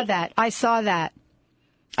 I saw that.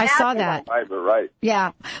 Right.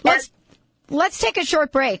 Yeah. Let's take a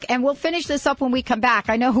short break, and we'll finish this up when we come back.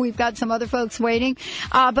 I know we've got some other folks waiting,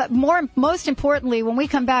 but most importantly, when we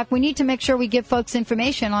come back, we need to make sure we give folks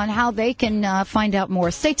information on how they can find out more.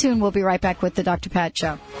 Stay tuned. We'll be right back with the Dr. Pat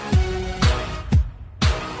Show.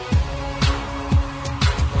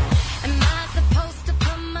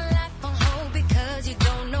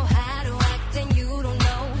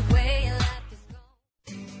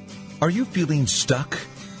 Are you feeling stuck?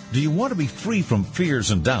 Do you want to be free from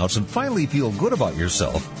fears and doubts and finally feel good about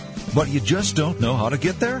yourself, but you just don't know how to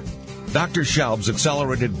get there? Dr. Schaub's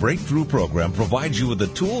Accelerated Breakthrough Program provides you with the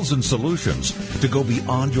tools and solutions to go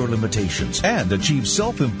beyond your limitations and achieve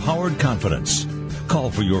self-empowered confidence.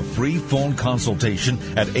 Call for your free phone consultation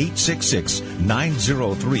at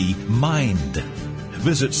 866-903-MIND.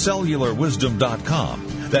 Visit cellularwisdom.com.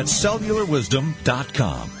 That's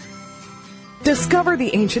cellularwisdom.com. Discover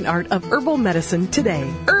the ancient art of herbal medicine today.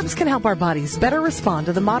 Herbs can help our bodies better respond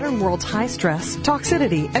to the modern world's high stress,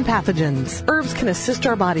 toxicity, and pathogens. Herbs can assist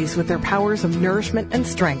our bodies with their powers of nourishment and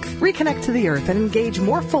strength, reconnect to the earth, and engage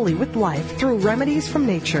more fully with life through remedies from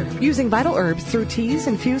nature. Using vital herbs through teas,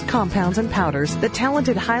 infused compounds, and powders, the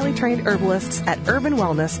talented, highly trained herbalists at Urban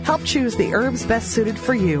Wellness help choose the herbs best suited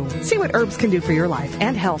for you. See what herbs can do for your life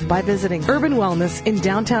and health by visiting Urban Wellness in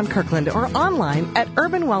downtown Kirkland or online at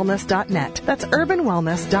urbanwellness.net. That's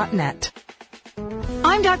urbanwellness.net.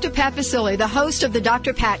 I'm Dr. Pat Basile, the host of the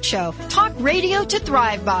Dr. Pat Show. Talk Radio to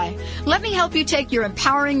Thrive By. Let me help you take your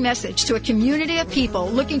empowering message to a community of people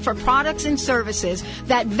looking for products and services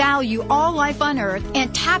that value all life on earth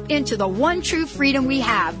and tap into the one true freedom we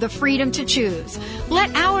have, the freedom to choose.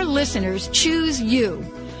 Let our listeners choose you.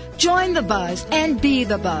 Join the buzz and be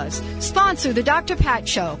the buzz. Sponsor the Dr. Pat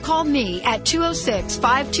Show. Call me at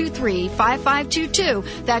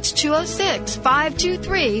 206-523-5522. That's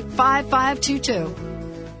 206-523-5522.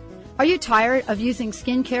 Are you tired of using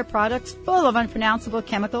skincare products full of unpronounceable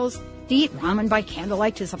chemicals? Do you eat ramen by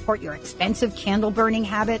candlelight to support your expensive candle-burning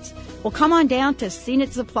habits? Well, come on down to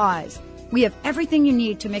Jeanette Supplies. We have everything you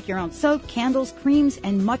need to make your own soap, candles, creams,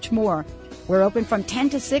 and much more. We're open from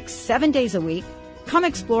 10 to 6, 7 days a week. Come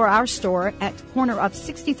explore our store at the corner of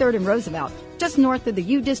 63rd and Roosevelt, just north of the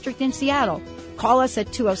U District in Seattle. Call us at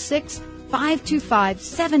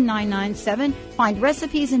 206-525-7997. Find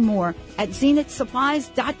recipes and more at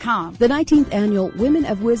zenithsupplies.com. The 19th Annual Women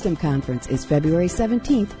of Wisdom Conference is February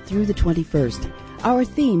 17th through the 21st. Our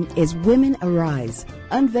theme is Women Arise.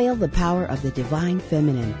 Unveil the power of the divine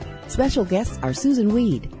feminine. Special guests are Susan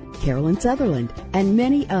Weed, Carolyn Sutherland, and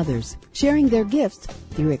many others, sharing their gifts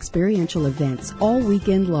through experiential events all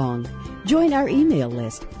weekend long. Join our email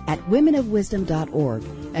list at womenofwisdom.org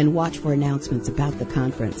and watch for announcements about the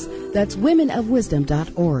conference. That's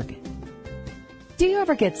womenofwisdom.org. Do you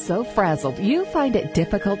ever get so frazzled you find it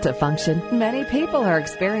difficult to function? Many people are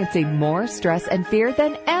experiencing more stress and fear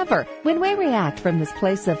than ever. When we react from this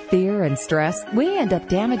place of fear and stress, we end up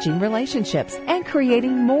damaging relationships and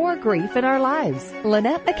creating more grief in our lives.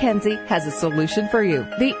 Lynette McKenzie has a solution for you.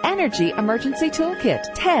 The Energy Emergency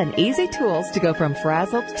Toolkit. 10 easy tools to go from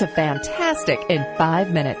frazzled to fantastic in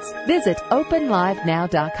 5 minutes. Visit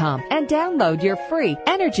openlivenow.com and download your free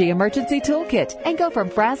Energy Emergency Toolkit and go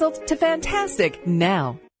from frazzled to fantastic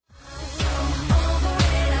now.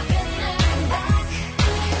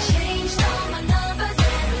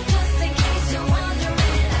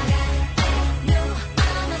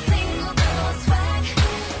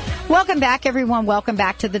 Welcome back, everyone. Welcome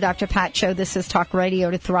back to the Dr. Pat Show. This is Talk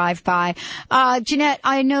Radio to Thrive By. Jeanette,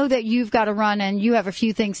 I know that you've got to run and you have a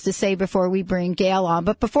few things to say before we bring Gail on.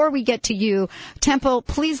 But before we get to you, Temple,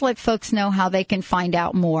 please let folks know how they can find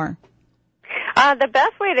out more. The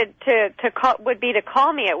best way to call would be to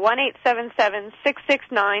call me at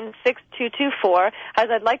 1-877-669-6224, as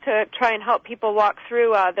I'd like to try and help people walk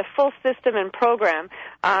through the full system and program,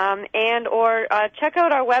 or check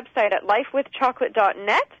out our website at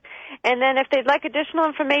lifewithchocolate.net. And then if they'd like additional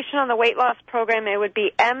information on the weight loss program, it would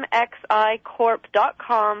be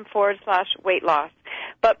mxicorp.com/weight loss.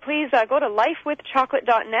 But please go to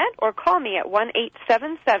lifewithchocolate.net or call me at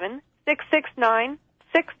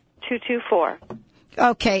 1-877-669-6224.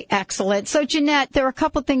 Okay, excellent. So, Jeanette, there are a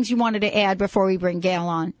couple things you wanted to add before we bring Gail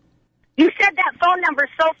on. You said that phone number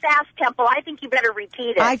so fast, Temple. I think you better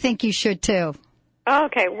repeat it. I think you should, too.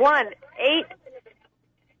 Okay, 1-8.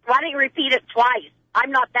 Why don't you repeat it twice?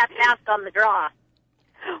 I'm not that fast on the draw.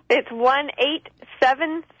 It's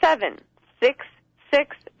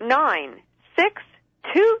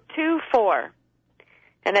 1-877-669-6224.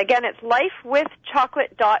 And again, it's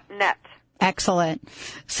lifewithchocolate.net. Excellent.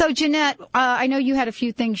 So, Jeanette, I know you had a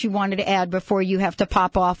few things you wanted to add before you have to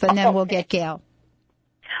pop off, and then we'll get Gail.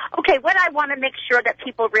 Okay, what I want to make sure that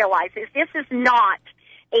people realize is this is not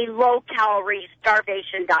a low-calorie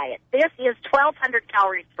starvation diet. This is 1,200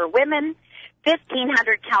 calories for women,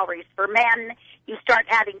 1,500 calories for men. You start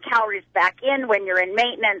adding calories back in when you're in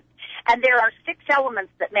maintenance, and there are 6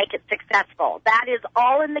 elements that make it successful. That is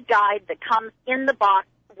all in the guide that comes in the box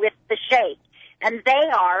with the shake, and they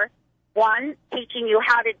are, 1, teaching you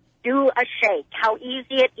how to do a shake, how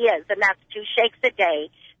easy it is, and that's 2 shakes a day.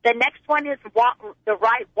 The next one is the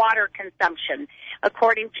right water consumption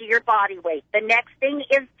according to your body weight. The next thing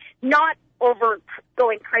is not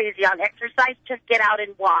going crazy on exercise, just get out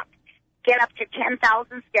and walk. Get up to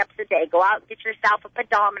 10,000 steps a day. Go out and get yourself a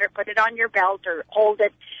pedometer, put it on your belt or hold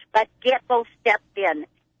it, but get those steps in.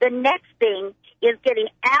 The next thing is getting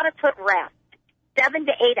adequate rest, 7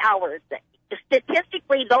 to 8 hours.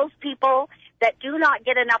 Statistically, those people that do not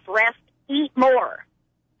get enough rest eat more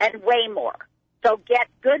and weigh more. So get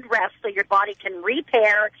good rest so your body can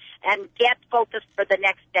repair and get focused for the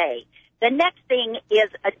next day. The next thing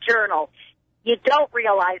is a journal. You don't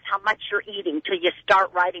realize how much you're eating till you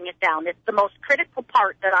start writing it down. It's the most critical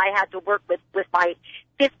part that I had to work with my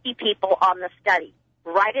 50 people on the study.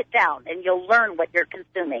 Write it down, and you'll learn what you're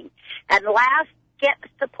consuming. And last, get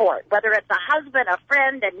support, whether it's a husband, a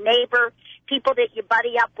friend, a neighbor, people that you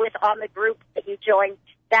buddy up with on the group that you join.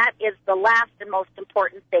 That is the last and most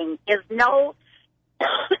important thing, is know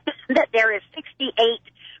that there is 68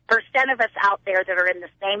 of us out there that are in the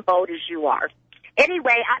same boat as you are.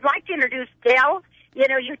 Anyway, I'd like to introduce Gail. You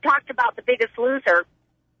know, you talked about the Biggest Loser.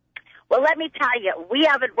 Well, let me tell you, we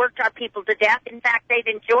haven't worked our people to death. In fact, they've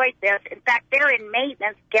enjoyed this. In fact, they're in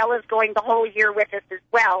maintenance. Gail is going the whole year with us as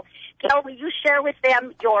well. Gail, will you share with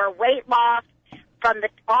them your weight loss on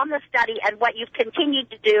the study and what you've continued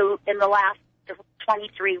to do in the last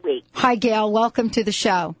 23 weeks? Hi, Gail. Welcome to the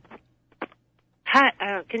show.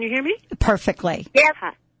 Hi. Can you hear me? Perfectly. Yes.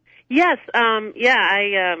 Hi. Yes.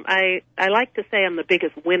 I like to say I'm the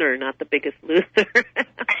biggest winner, not the biggest loser.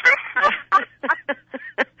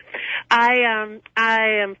 I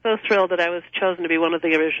am so thrilled that I was chosen to be one of the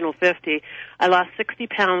original 50. I lost 60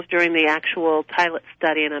 pounds during the actual pilot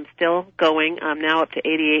study, and I'm still going. I'm now up to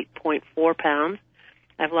 88.4 pounds.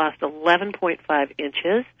 I've lost 11.5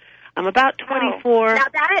 inches. I'm about 24. Now,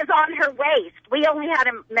 that is on her waist. We only had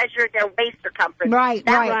to measure their waist circumference. Right,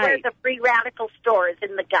 That's right. where the free radical store is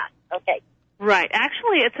in the gut. Okay. Right.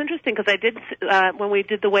 Actually, it's interesting because I did when we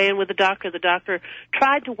did the weigh-in with the doctor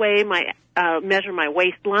tried to measure my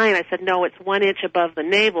waistline. I said, no, it's 1 inch above the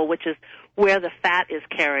navel, which is where the fat is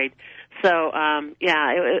carried. So,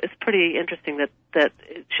 it's pretty interesting that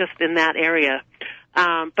it's just in that area.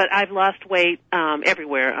 But I've lost weight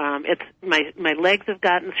everywhere. It's my legs have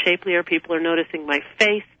gotten shapelier. People are noticing my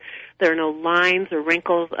face. There are no lines or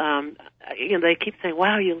wrinkles. They keep saying,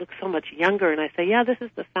 wow, you look so much younger. And I say, yeah, this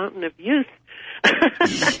is the fountain of youth.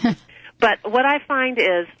 But what I find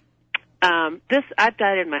is I've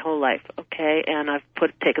dieted my whole life, okay, and I've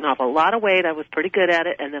taken off a lot of weight. I was pretty good at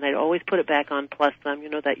it, and then I'd always put it back on plus some,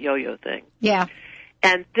 that yo-yo thing. Yeah.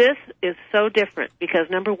 And this is so different because,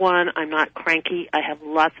 number one, I'm not cranky. I have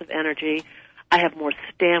lots of energy. I have more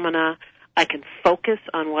stamina. I can focus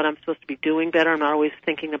on what I'm supposed to be doing better. I'm not always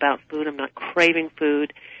thinking about food. I'm not craving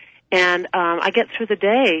food. And I get through the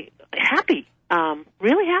day happy,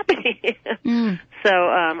 really happy. So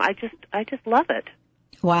I just love it.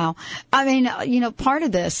 Wow. I mean, part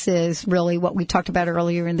of this is really what we talked about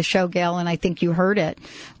earlier in the show, Gail, and I think you heard it,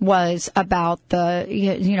 was about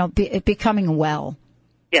becoming well.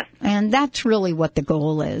 Yes. And that's really what the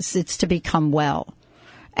goal is. It's to become well.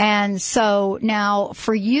 And so now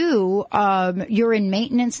for you, you're in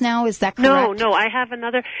maintenance now, is that correct? No, I have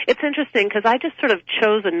another. It's interesting because I just sort of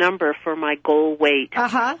chose a number for my goal weight,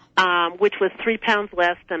 which was 3 pounds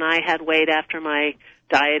less than I had weighed after my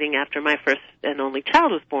dieting after my first and only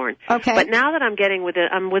child was born. Okay. But now that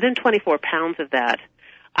I'm within 24 pounds of that,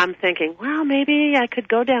 I'm thinking, well, maybe I could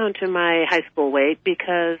go down to my high school weight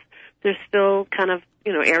because there's still kind of,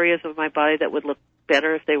 areas of my body that would look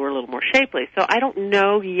better if they were a little more shapely. So I don't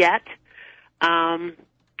know yet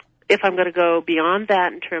if I'm going to go beyond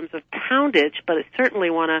that in terms of poundage, but I certainly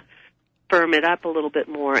want to firm it up a little bit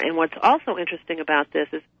more. And what's also interesting about this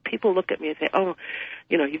is people look at me and say, oh,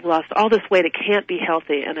 you've lost all this weight. It can't be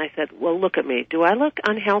healthy. And I said, well, look at me. Do I look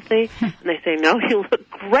unhealthy? And they say, no, you look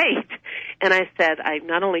great. And I said, I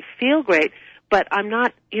not only feel great, but I'm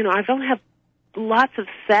not, I don't have lots of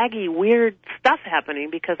saggy, weird stuff happening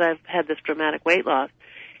because I've had this dramatic weight loss.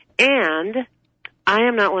 And I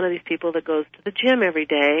am not one of these people that goes to the gym every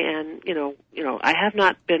day. And, I have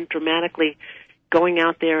not been dramatically going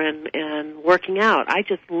out there and working out. I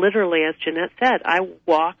just literally, as Jeanette said, I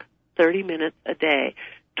walk 30 minutes a day.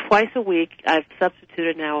 Twice a week, I've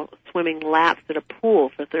substituted now swimming laps at a pool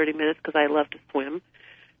for 30 minutes because I love to swim,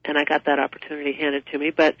 and I got that opportunity handed to me.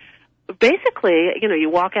 But basically, you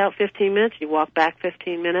walk out 15 minutes, you walk back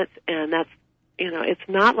 15 minutes, and that's, it's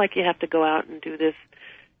not like you have to go out and do this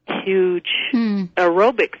huge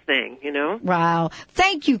aerobic thing, Wow.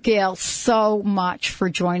 Thank you, Gail, so much for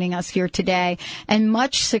joining us here today, and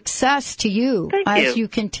much success to you as you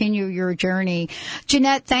continue your journey.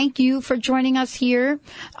 Jeanette, thank you for joining us here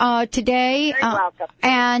today. You're welcome.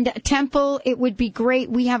 And Temple, it would be great.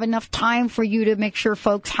 We have enough time for you to make sure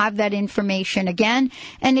folks have that information again.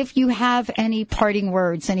 And if you have any parting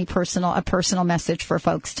words, a personal message for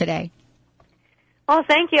folks today. Well,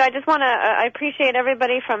 thank you. I just want to, I appreciate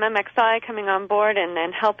everybody from MXI coming on board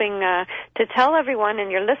and helping to tell everyone and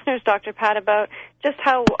your listeners, Dr. Pat, about just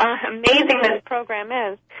how amazing this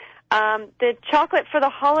program is. The chocolate for the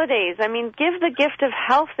holidays. I mean, give the gift of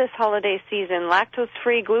health this holiday season.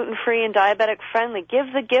 Lactose-free, gluten-free, and diabetic-friendly. Give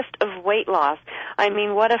the gift of weight loss. I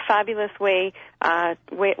mean, what a fabulous way!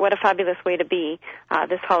 What a fabulous way to be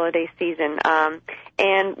this holiday season.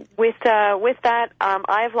 And with that,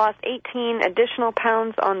 I've lost 18 additional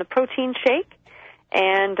pounds on the protein shake,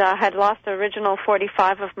 and had lost the original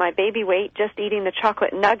 45 of my baby weight just eating the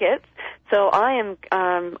chocolate nuggets. So I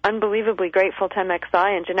am unbelievably grateful to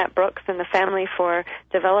MXI and Jeanette Brooks and the family for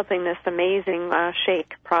developing this amazing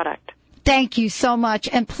shake product. Thank you so much.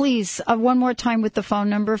 And please, one more time with the phone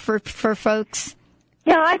number for folks.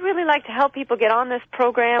 Yeah, I'd really like to help people get on this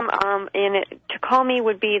program, and to call me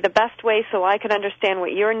would be the best way so I can understand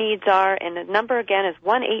what your needs are. And the number again is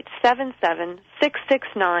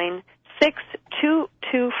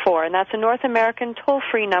 1-877-669-6224, and that's a North American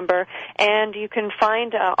toll-free number. And you can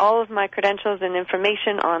find all of my credentials and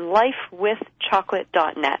information on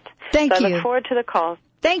lifewithchocolate.net. Thank you. I look forward to the calls.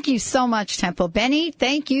 Thank you so much, Temple. Benny,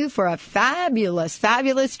 thank you for a fabulous,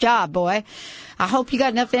 fabulous job, boy. I hope you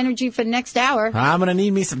got enough energy for the next hour. I'm going to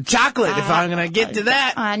need me some chocolate if I'm going to get to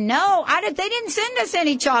that. I know. They didn't send us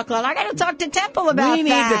any chocolate. I got to talk to Temple about that. We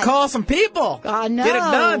need to call some people. I know. Get it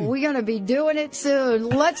done. We're going to be doing it soon.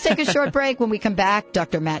 Let's take a short break. When we come back,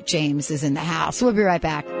 Dr. Matt James is in the house. We'll be right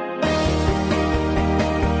back.